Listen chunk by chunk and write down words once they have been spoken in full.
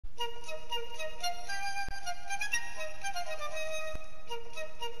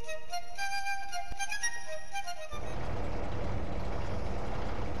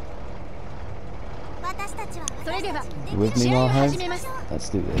with me, Maho? Let's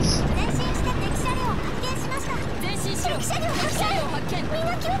do this.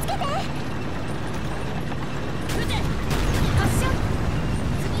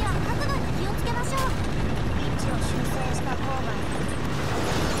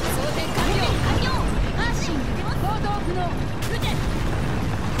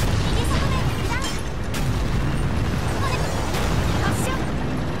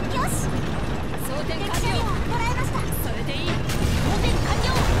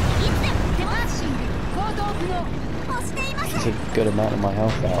 There's a good amount of my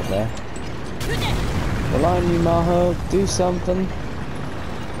health out there. Rely on you, Maho. Do something.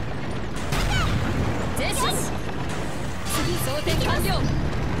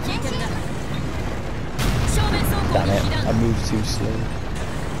 Damn it, I moved too slow.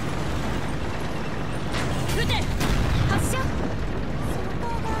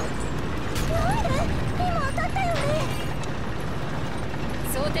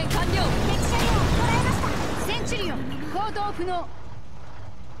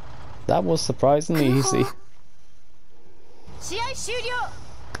 That was surprisingly easy.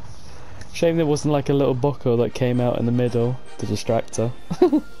 Shame there wasn't like a little buckle that came out in the middle to distract her.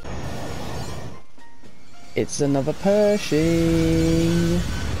 It's another Pershing!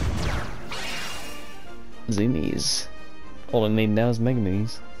 Zoomies. All I need now is Mega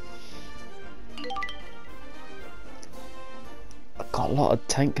Minis. I've got a lot of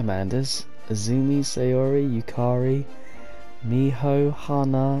tank commanders. Azumi, Sayori, Yukari, Miho,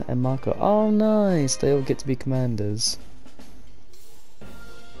 Hana, and Mako. Oh nice! They all get to be commanders.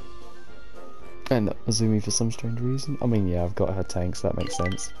 And Azumi for some strange reason. I mean yeah, I've got her tanks, that makes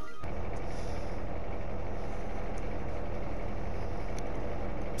sense.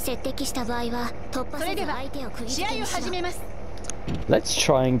 Let's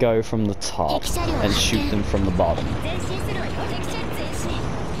try and go from the top and shoot them from the bottom.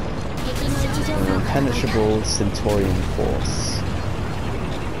 An impenetrable Centaurian force.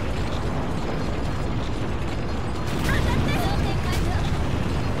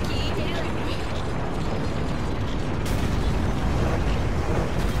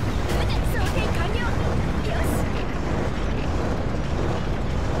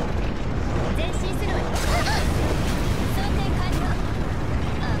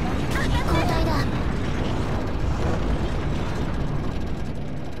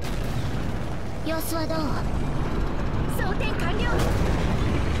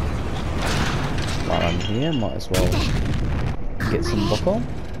 While I'm here, might as well get some buckle.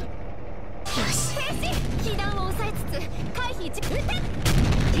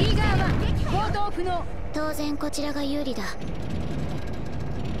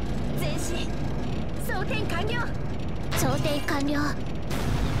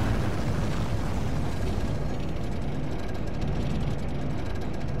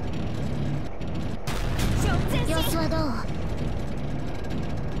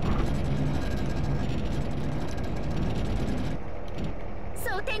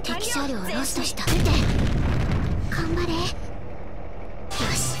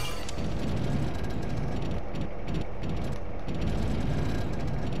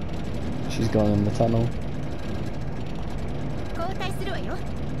 She's gone in the tunnel.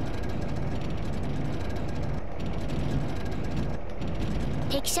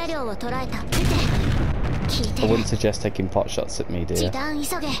 I wouldn't suggest taking pot shots at me, dear.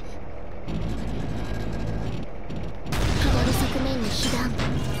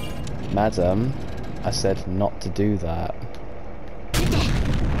 Madam, I said not to do that.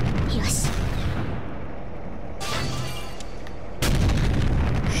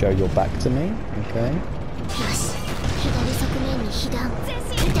 Show your back to me, okay?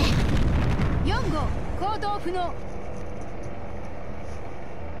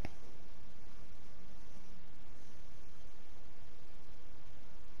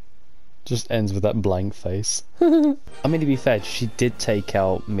 Just ends with that blank face. I mean, to be fair, she did take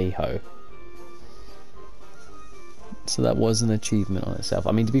out Miho. So that was an achievement on itself.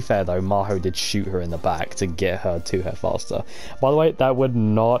 I mean, to be fair though, Maho did shoot her in the back to get her to her faster. By the way, that would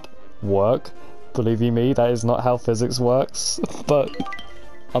not work. Believe you me, that is not how physics works. But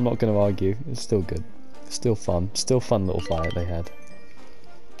I'm not going to argue. It's still good. Still fun. Still fun little fight they had.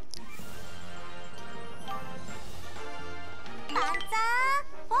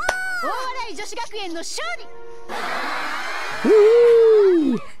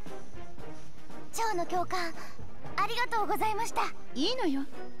 Woo! ありがとうございました。いいのよ。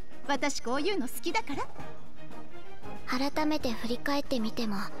私こういうの好きだから。改めて振り返ってみて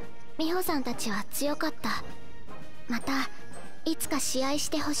も、美穂さんたちは強かった。またいつか試合し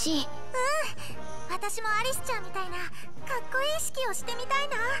てほしい。うん。私もアリスちゃんみたいなかっこいい式をしてみたい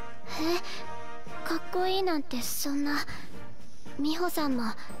な。かっこいいなんてそんな。美穂さんも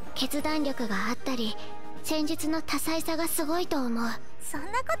決断力があったり戦術の多彩さがすごいと思う。そん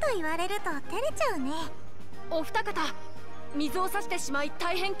なこと言われると照れちゃうね。お二方、水を差してしまい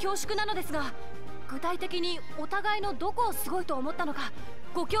大変恐縮なのですが、具体的にお互いのどこをすごいと思ったのか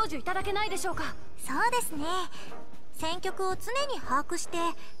ご教授いただけないでしょうか。そうですね、戦局を常に把握して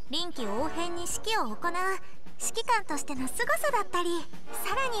臨機応変に指揮を行う指揮官としての凄さだったり、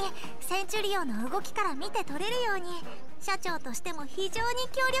さらにセンチュリオンの動きから見て取れるように社長としても非常に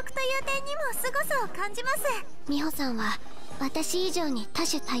強力という点にも凄さを感じます。美穂さんは私以上に多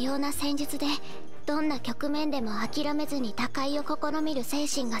種多様な戦術でどんな局面でも諦めずに打開を試みる精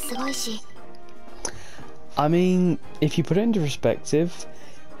神がすごいし。 I mean, if you put it into perspective,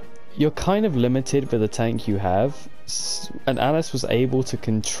 you're kind of limited with the tank you have, and Alice was able to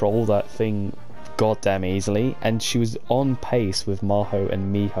control that thing goddamn easily, and she was on pace with Maho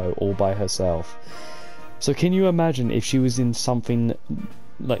and Miho all by herself. So can you imagine if she was in something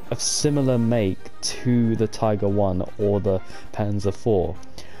like a similar make to the Tiger 1 or the Panzer 4?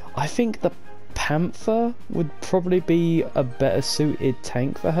 I think the Panther would probably be a better suited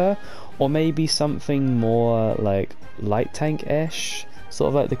tank for her, or maybe something more like light tank-ish, sort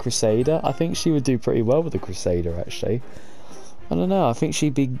of like the Crusader. I think she would do pretty well with the Crusader, actually. I don't know, I think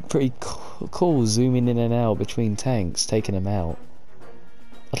she'd be pretty cool zooming in and out between tanks, taking them out.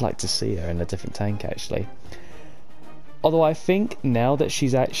 I'd like to see her in a different tank, actually. Although I think now that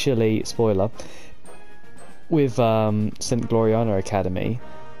she's actually, spoiler, with St. Gloriana Academy,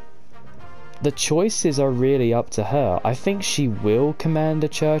 the choices are really up to her. I think she will command a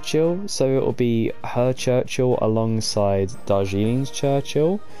Churchill, so it will be her Churchill alongside Darjeeling's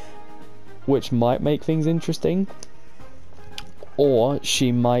Churchill, which might make things interesting. Or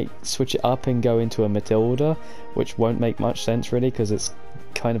she might switch it up and go into a Matilda, which won't make much sense really, because it's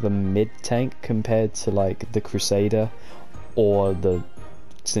kind of a mid-tank compared to like the Crusader or the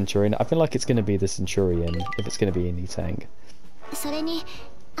Centurion. I feel like it's going to be the Centurion if it's going to be any tank. それに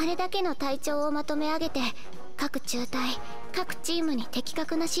あれだけの隊長をまとめ上げて各中隊各チームに的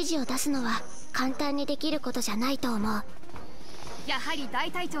確な指示を出すのは簡単にできることじゃないと思う。やはり大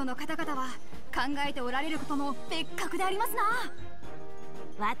隊長の方々は考えておられることも別格でありますな。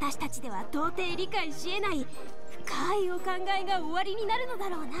私たちでは到底理解し得ない深いお考えがおありになるのだ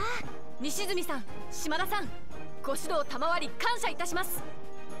ろうな。西住さん、島田さん、ご指導賜り感謝いたします。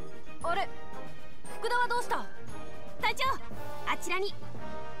あれ、福田はどうした？隊長、あちらに。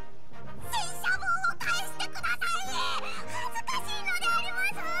戦車棒を返してください。恥ずかしいのであり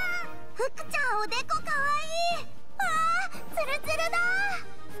ます。福ちゃんおでこかわいい。ああ、ツルツルだ。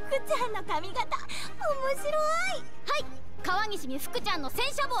福ちゃんの髪型面白い。はい、川岸に福ちゃんの戦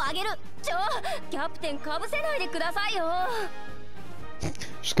車棒をあげる。キャプテンかぶせないでくださいよ。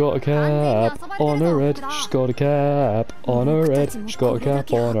She's got a cap on her head. She's got a cap on her head. She's got a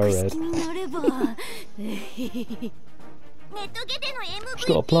cap on her head. She's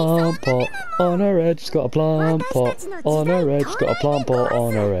got a plant pot on her head. She's got a plant pot on her head. She's got a plant pot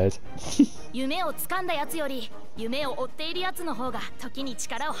on her head. 夢を掴んだやつより夢を追っているやつの方が時に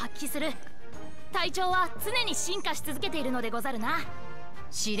力を発揮する。隊長は常に進化し続けているのでござるな。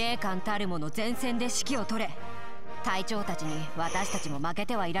司令官たるもの前線で指揮を取れ。隊長たちに私たちも負け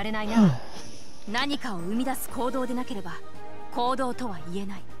てはいられないな。何かを生み出す行動でなければ行動とは言え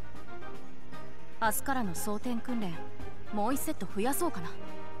ない。明日からの装填訓練、もう1セット増やそうかな。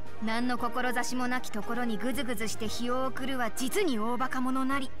何の志もなきところにグズグズして日を送るは実に大バカ者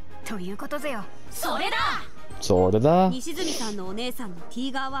なりということぜよ。それだ。そうだ。西住さんのお姉さんのティ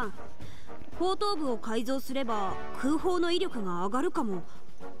ーガー1、後頭部を改造すれば空砲の威力が上がるかも。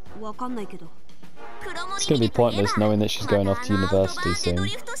わかんないけど。It's gonna be pointless knowing that she's going off to university soon.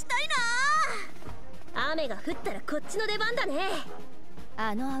 雨が降ったらこっちの出番だね。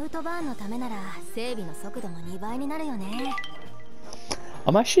あのアウトバーンのためなら整備の速度も2倍になるよね。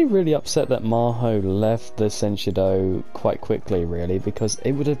I'm actually really upset that Maho left the Senshido quite quickly, really, because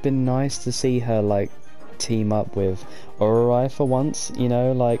it would have been nice to see her like team up with Ururai for once, you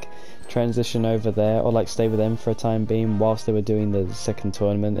know, like transition over there or like stay with them for a time being whilst they were doing the second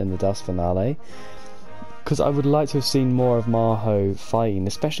tournament in the Dust finale. Because I would like to have seen more of Maho fighting,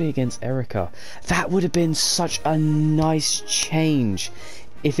 especially against Erika. That would have been such a nice change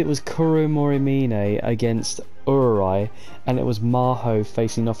if it was Kuro Morimine against Ururai and it was Maho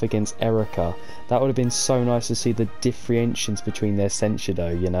facing off against Erika. That would have been so nice to see the differentiations between their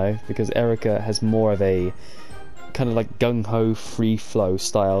Senshido, you know, because Erika has more of a kind of like gung-ho free flow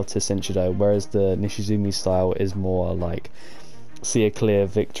style to Senshido, whereas the Nishizumi style is more like see a clear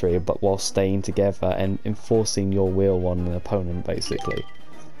victory, but while staying together and enforcing your will on an opponent, basically.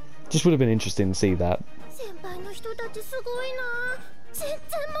 Just would have been interesting to see that.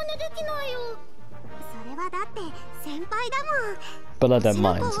 But I don't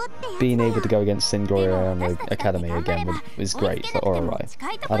mind. Being able to go against Singloria and the Academy again is great for Ororai.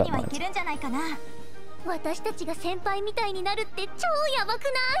 I don't mind. 私たちが先輩みたいになるって超ヤバくな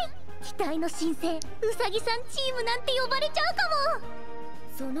い？期待の新星うさぎさんチームなんて呼ばれちゃうかも。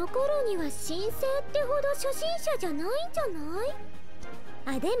その頃には新星ってほど初心者じゃないんじゃない？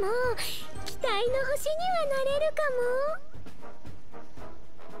あ、でも期待の星にはなれるか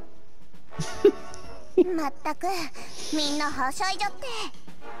も。まったくみんなはしゃいじゃって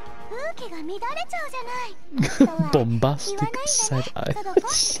風景が乱れちゃうじゃない。 Bombastic said I.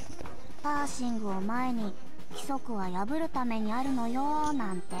 パーシングを前に規則は破るためにあるのよ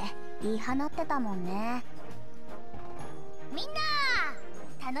なんて言い放ってたもんね。みん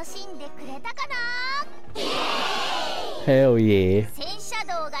な楽しんでくれたかな？ Hell yeah. 戦車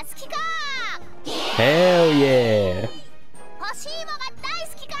道が好きか？ Hell yeah. 欲しいもが大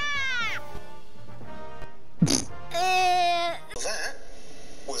好きか？ That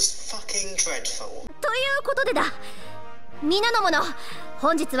was fucking dreadful. ということでだ、皆の者、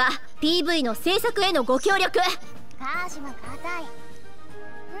本日は PV の制作へのご協力。カーシも硬い。ん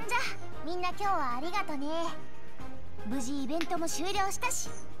じゃ、みんな今日はありがとね。無事イベントも終了したし、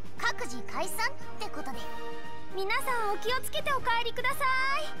各自解散ってことで。皆さんお気をつけてお帰りくださ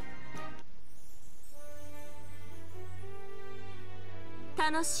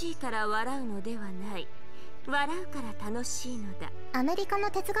楽しいから笑うのではない。笑うから楽しいのだ。い。アメリカの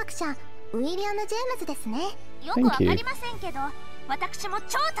哲学者ウィリアム・ジェームズですね。よく Thank わか you. りませんけど、私も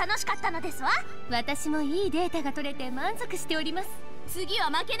超楽しかったのですわ。私もいいデータが取れて満足しております。次は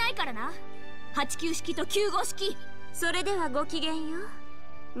負けないからな。89式と9号式。それではごきげんよ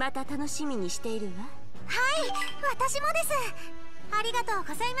う。また楽しみにしているわ。はい、私もです。ありがとう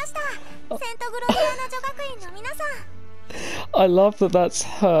ございました。セントグロディアナ女学院の皆さん。I love that that's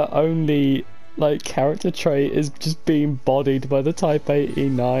her only like character trait is just being bodied by the Type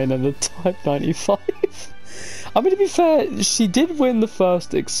 89 and the Type 95. I mean, to be fair, she did win the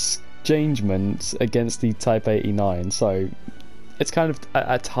first exchangements against the Type 89, so it's kind of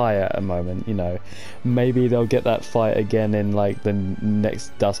a tie at a moment, you know. Maybe they'll get that fight again in like the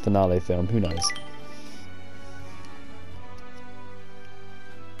next Dust Finale film, who knows.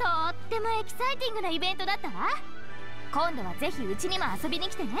 とってもエキサイティングなイベントだったわ。今度はぜひうちにも遊びに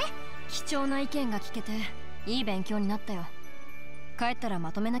来てね。貴重な意見が聞けていい勉強になったよ。帰ったら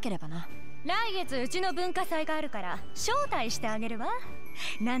まとめなければな。来月うちの文化祭があるから招待してあげるわ。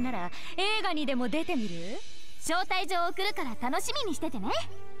なんなら映画にでも出てみる？招待状送るから楽しみにしててね。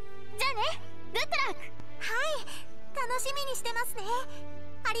じゃあね、グッドラック。はい、楽しみにしてますね。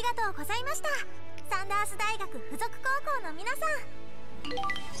ありがとうございました。サンダース大学附属高校の皆さん。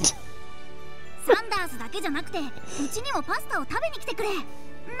サンダースだけじゃなくてうちにもパスタを食べに来てくれ。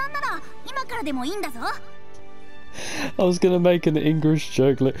なんなら今からでもいいんだぞ。 I was gonna make an English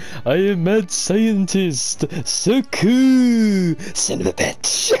joke like, I am mad scientist, so cool, son of a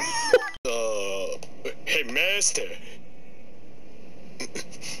bitch. Hey, master.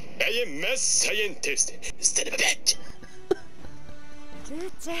 I am mad scientist, son of a bitch. ル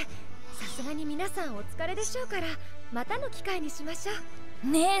ーチェ、さすがに皆さんお疲れでしょうからまたの機会にしましょう。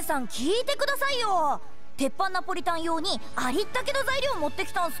姉さん聞いてくださいよ。鉄板ナポリタン用にありったけの材料持って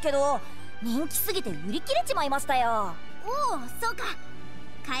きたんすけど、人気すぎて売り切れちまいましたよ。おお、そうか。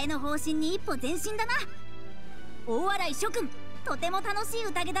替えの方針に一歩前進だな。大洗諸君、とても楽しい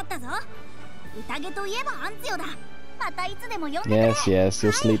宴だったぞ。宴といえばアンツヨだ。またいつでも呼んでくれ。 Yes, yes,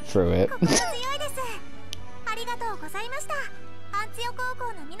 you'll sleep through it. 心強いです。ありがとうございました。アンツヨ高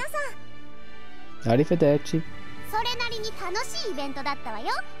校の皆さん。 Arrivederci. それなりに楽しいイベントだったわよ、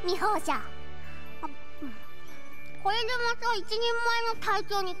未報者。これでまた一人前の隊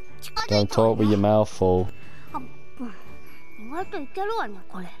長に近づいたわね。 Don't talk with your mouth full. 意外といけるわね、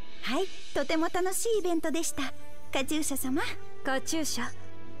これ。はい、とても楽しいイベントでした。カチューシャ様。カチューシャ、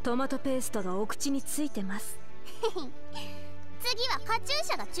トマトペーストがお口についてます。次はカチュー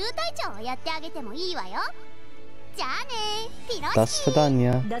シャが中隊長をやってあげてもいいわよ。じゃあね、ピロシキ。 Das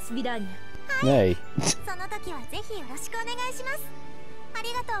Vidania. ダスビダーニャ。Hey. その時はぜひよろしくお願いします。あ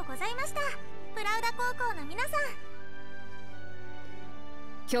りがとうございました。プラウダ高校の皆さん。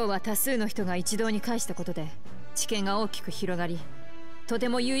今日は多数の人が一堂に会したことで知見が大きく広がり、とて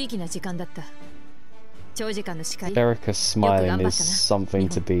も有意義な時間だった。長時間の司会。 Erica smiling is something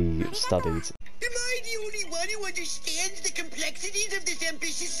to be studied. Am I the only one one who understands the complexities of this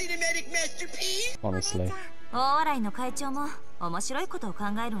ambitious cinematic masterpiece. Honestly. 大洗の会長も面白いことを考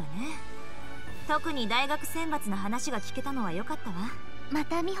えるわね。特に大学選抜の話が聞けたのは良かったわ。ま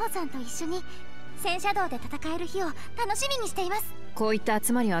た美穂さんと一緒に戦車道で戦える日を楽しみにしています。こういった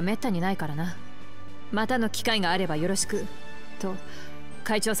集まりはめったにないからな。またの機会があればよろしくと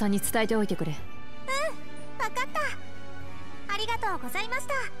会長さんに伝えておいてくれ。わかった。ありがとうございまし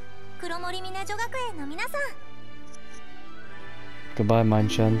た。黒森峰女学園の皆さん。Goodbye,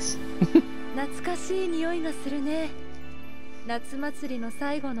 Mindchance. 懐かしい匂いがするね。夏祭りの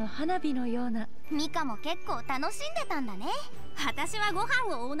最後の花火のような。ミカも結構楽しんでたんだね。私はご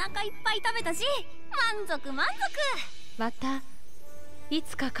飯をお腹いっぱい食べたし、満足満足。またい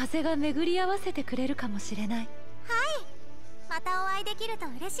つか風が巡り合わせてくれるかもしれない。はい、またお会いできると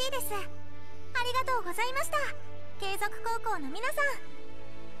嬉しいです。ありがとうございました、継続高校の皆さん。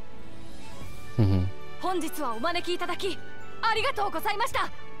本日はお招きいただきありがとうございまし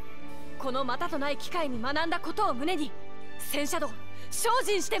た。このまたとない機会に学んだことを胸に戦車道精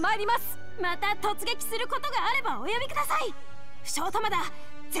進してまいります。また突撃することがあればお呼びください。不肖玉だ、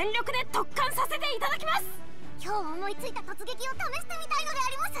全力で特訓させていただきます。今日思いついた突撃を試してみたいのであ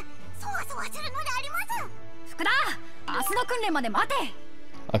ります。そわそわするのであります。福田、明日の訓練まで待て。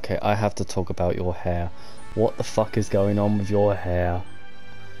Okay, I have to talk about your hair. What the fuck is going on with your hair?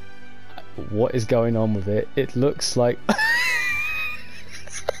 What is going on with it? It looks like...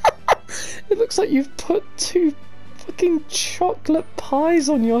 It looks like you've put 2 fucking chocolate pies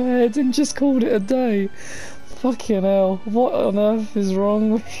on your head and just called it a day. Fucking hell, what on earth is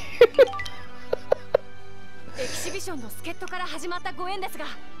wrong with you? エキシビションの助っ人から始まったご縁ですが、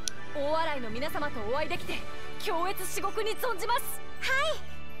大洗の皆様とお会いできて強烈至極に存じます。はい、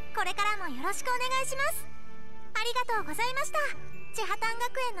これからもよろしくお願いします。ありがとうございました、千葉丹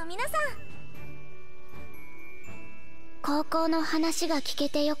学園の皆さん。高校の話が聞け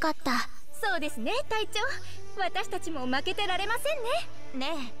てよかった。そうですね隊長、私たちも負けてられませんね。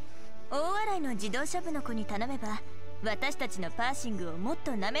ねえ、大洗の自動車部の子に頼めば私たちのパーシングをもっ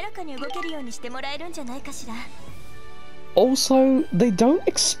と滑らかに動けるようにしてもらえるんじゃないかしら。Also, they don't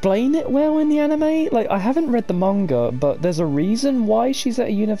explain it well in the anime. Like, I haven't read the manga, but there's a reason why she's at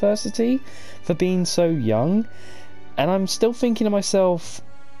a university for being so young. And I'm still thinking to myself,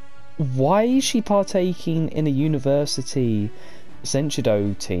 why is she partaking in a university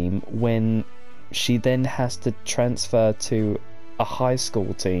Senshido team when she then has to transfer to a high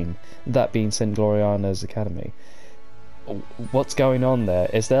school team, that being St. Gloriana's Academy? What's going on there?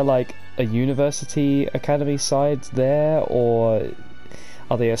 Is there like a university academy side there, or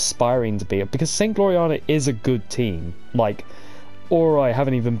are they aspiring to be? Because St. Gloriana is a good team. Like, alright,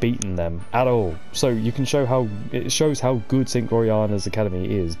 haven't even beaten them at all. So you can show how it shows how good St. Gloriana's Academy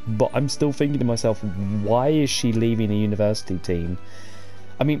is. But I'm still thinking to myself, why is she leaving a university team?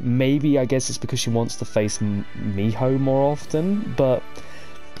 I mean, maybe I guess it's because she wants to face Miho more often, but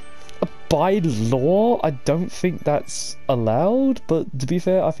by law, I don't think that's allowed. But to be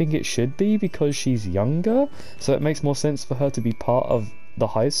fair, I think it should be because she's younger, so it makes more sense for her to be part of the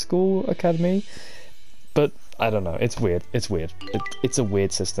high school academy. But I don't know, it's weird. It's weird. It's a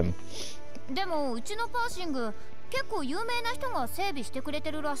weird system. でもうちのパーシング結構有名な人が整備してくれ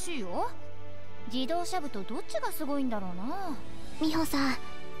てるらしいよ。自動車部とどっちがすごいんだろうな。美穂さん、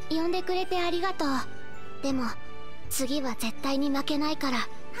呼んでくれてありがとう。でも次は絶対に負けないから。はい、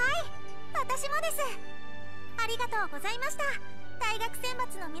私もです。ありがとうございました、大学選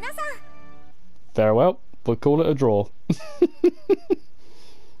抜の皆さん。 Very well, we'll call it a draw.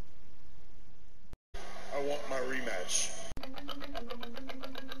 I want my rematch.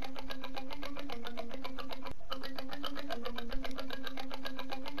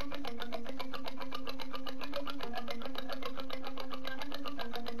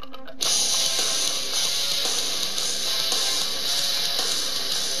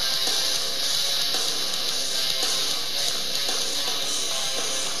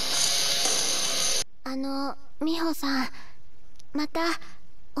あの、美穂さん、また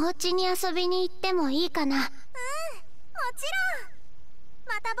お家に遊びに行ってもいいかな。もちろ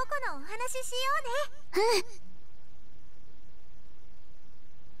ん。また僕のお話ししよ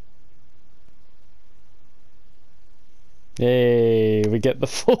うね。Yay, we get the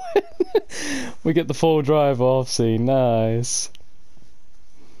full we get the full drive off scene. Nice.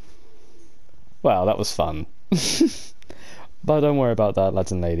 Wow, that was fun. But don't worry about that,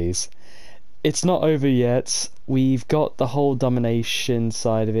 lads and ladies. It's not over yet. We've got the whole domination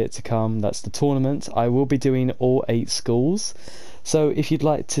side of it to come. That's the tournament. I will be doing all 8 schools. So if you'd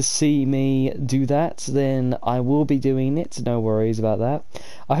like to see me do that, then I will be doing it, no worries about that.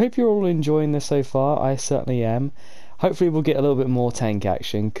 I hope you're all enjoying this so far, I certainly am. Hopefully we'll get a little bit more tank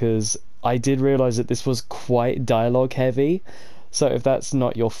action, because I did realise that this was quite dialogue heavy, so if that's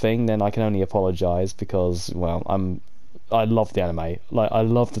not your thing, then I can only apologise, because, well, I love the anime. Like, I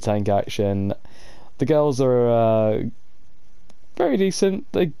love the tank action. The girls are very decent.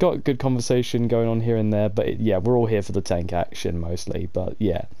 They got good conversation going on here and there, but yeah, we're all here for the tank action mostly. But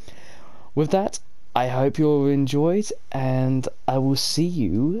yeah, with that, I hope you all enjoyed, and I will see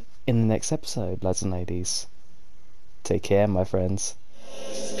you in the next episode, lads and ladies. Take care, my friends.